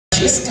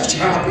let's touch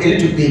Rahab a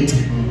little bit.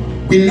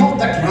 We know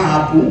that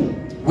Rahab,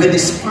 when the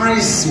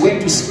spies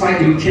went to spy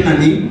in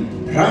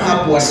Canaan,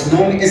 Rahab was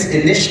known as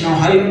a national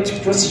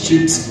harlot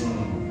prostitute,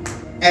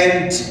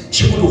 and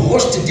she would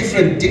host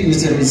different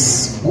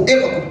dignitaries.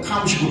 Whoever could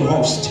come, she would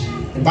host.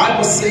 The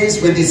Bible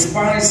says when the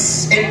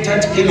spies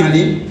entered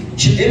Canaan,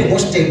 she then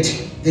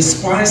hosted the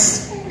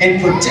spies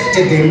and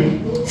protected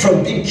them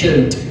from being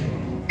killed.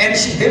 And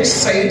she then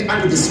said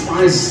unto the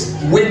spies,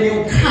 when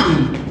you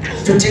come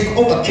to take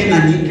over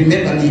Canaan,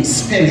 remember me,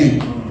 spare me.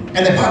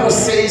 And the Bible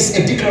says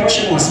a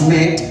declaration was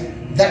made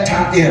that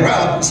a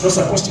Rahab is not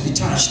supposed to be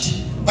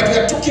touched. But we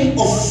are talking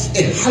of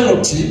a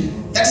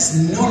harlot that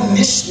is known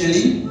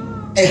nationally,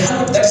 a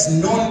harlot that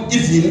is known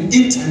even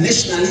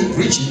internationally,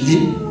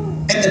 regionally.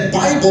 And the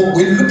Bible,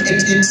 when you look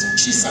at it,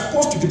 she's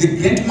supposed to be the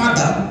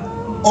grandmother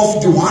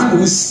of the one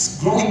who is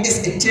growing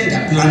as a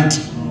tender plant.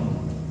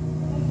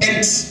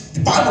 And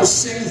the Bible is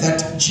saying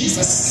that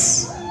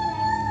Jesus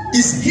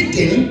is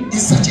hidden in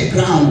such a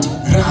ground,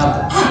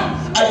 Rahab.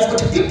 I've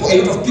got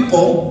a lot of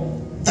people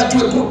that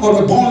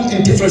were born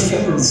in different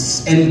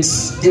families, and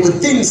there were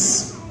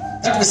things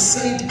that were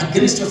said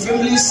against your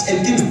families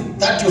and things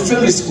that your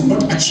families could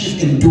not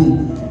achieve and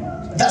do.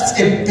 That's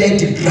a bad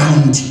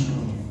ground.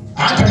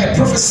 But I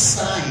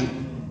prophesy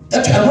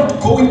that you are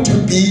not going to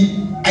be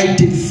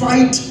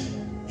identified,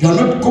 you are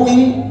not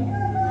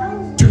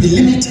going to be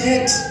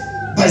limited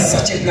by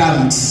such a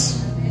ground.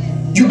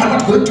 You are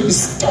not going to be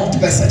stopped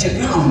by such a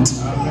ground.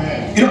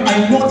 Amen. You know,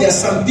 I know there are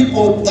some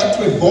people that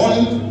were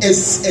born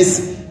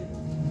as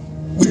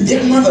with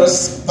their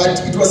mothers, but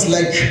it was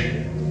like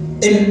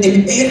an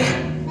era.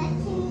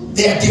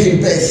 They are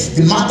giving birth.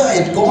 The mother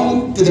had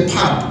gone to the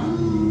pub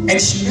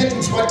and she met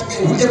with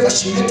whoever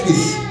she met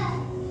with.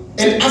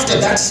 And after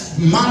that,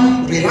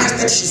 mom realized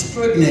that she's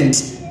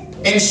pregnant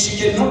and she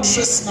cannot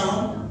trace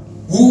now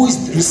who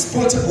is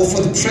responsible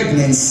for the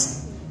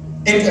pregnancy.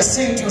 And you're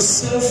saying to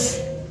yourself,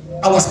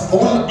 I was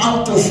born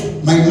out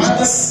of my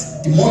mother's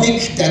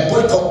demonic,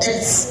 diabolical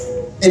acts,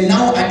 and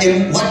now I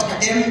am what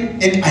I am,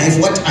 and I have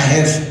what I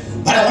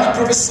have. But I want to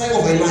prophesy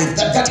over your life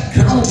that that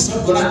ground is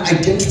not going to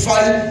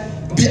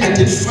be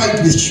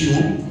identified with you.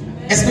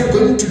 It's not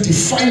going to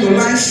define your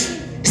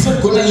life. It's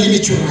not going to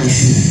limit your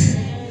life.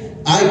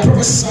 I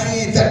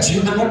prophesy that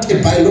you are not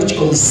a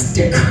biological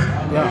mistake.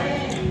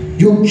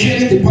 You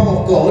carry the power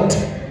of God.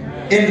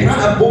 And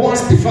Rahab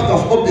was the father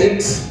of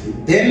Obed.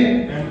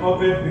 And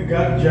Obed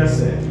begat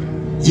Jesse.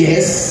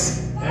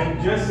 Yes.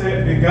 And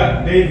Jesse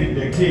begat David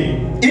the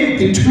king. In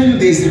between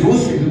there is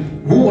Ruth,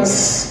 who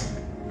was.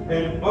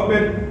 And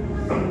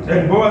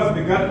Boaz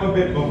begat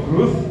Obed of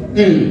Ruth.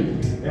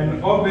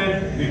 And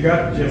Obed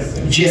begat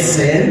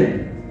Jesse.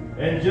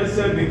 And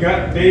Jesse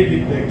begat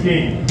David the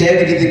king.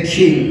 David the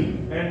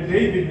king. And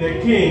David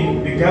the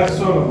king begat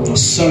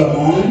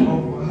Solomon.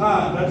 Of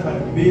her that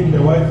had been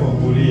the wife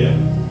of Uriah.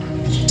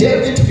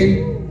 David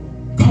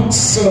begot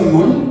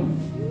Solomon.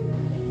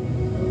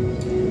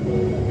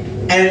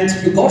 And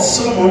begot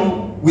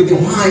Solomon with the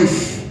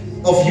wife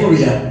of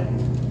Uriah.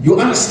 You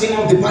understand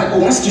how the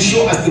Bible wants to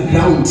show us the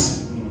ground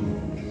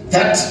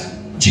that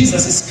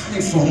Jesus is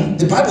coming from.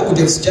 The Bible could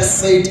have just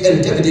said,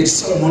 and David had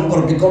Solomon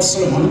or begot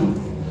Solomon,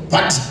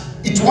 but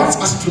it wants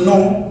us to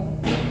know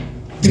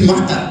the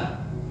mother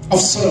of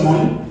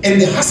Solomon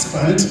and the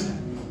husband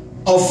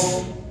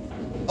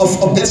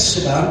of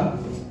Bathsheba.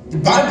 The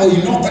Bible,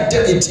 you know that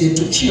David had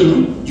to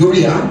kill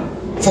Uriah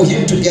for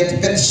him to get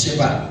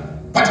Bathsheba.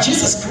 But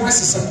Jesus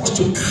Christ is supposed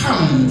to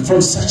come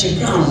from such a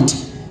ground.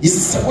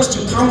 He's supposed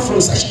to come from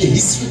such a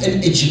history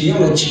and a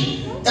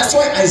genealogy. That's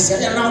why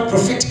Isaiah now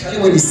prophetically,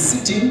 when he's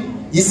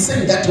sitting, he's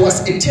saying that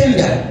was a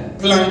tender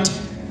plant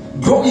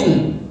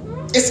growing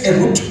as a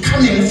root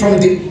coming from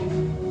the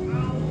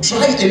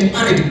dry and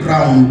arid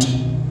ground.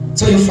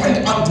 So you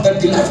find out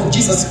that the life of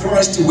Jesus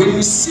Christ, when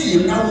you see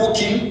him now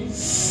walking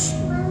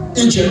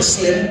in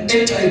Jerusalem,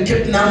 entering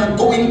Cape Town,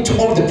 going to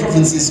all the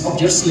provinces of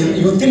Jerusalem,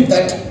 you think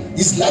that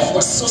his life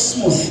was so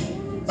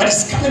smooth, but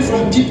it's coming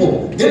from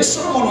people. Then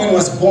Solomon, when he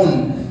was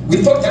born, we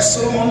thought that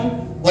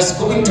Solomon was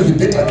going to be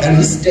better than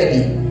his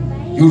daddy.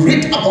 You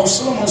read about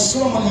Solomon.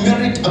 Solomon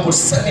married about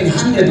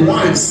 700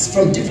 wives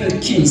from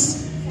different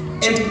kings.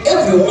 And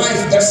every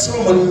wife that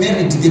Solomon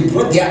married, they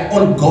brought their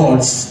own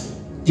gods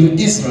in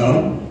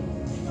Israel.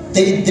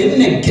 They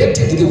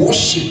negated the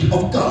worship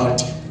of God.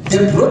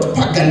 They brought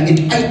pagan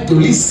and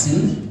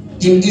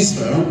idolism in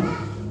Israel.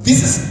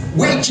 This is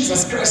where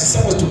Jesus Christ is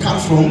supposed to come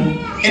from,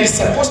 and is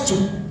supposed to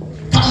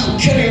come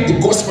carrying the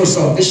gospel of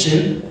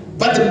salvation.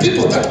 But the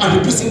people that are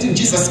representing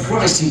Jesus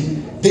Christ,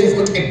 they've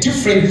got a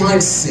different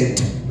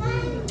mindset.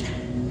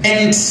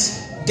 And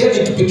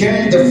David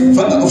became the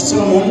father of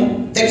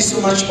Solomon. Thank you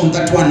so much on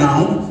that one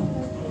now.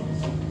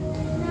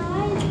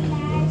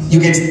 You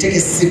can take a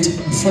seat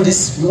before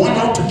this. We want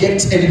now to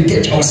get and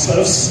engage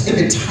ourselves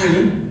in a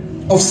time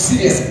of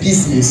serious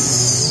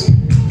business,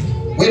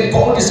 where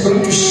God is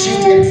going to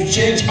shift and to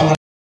change our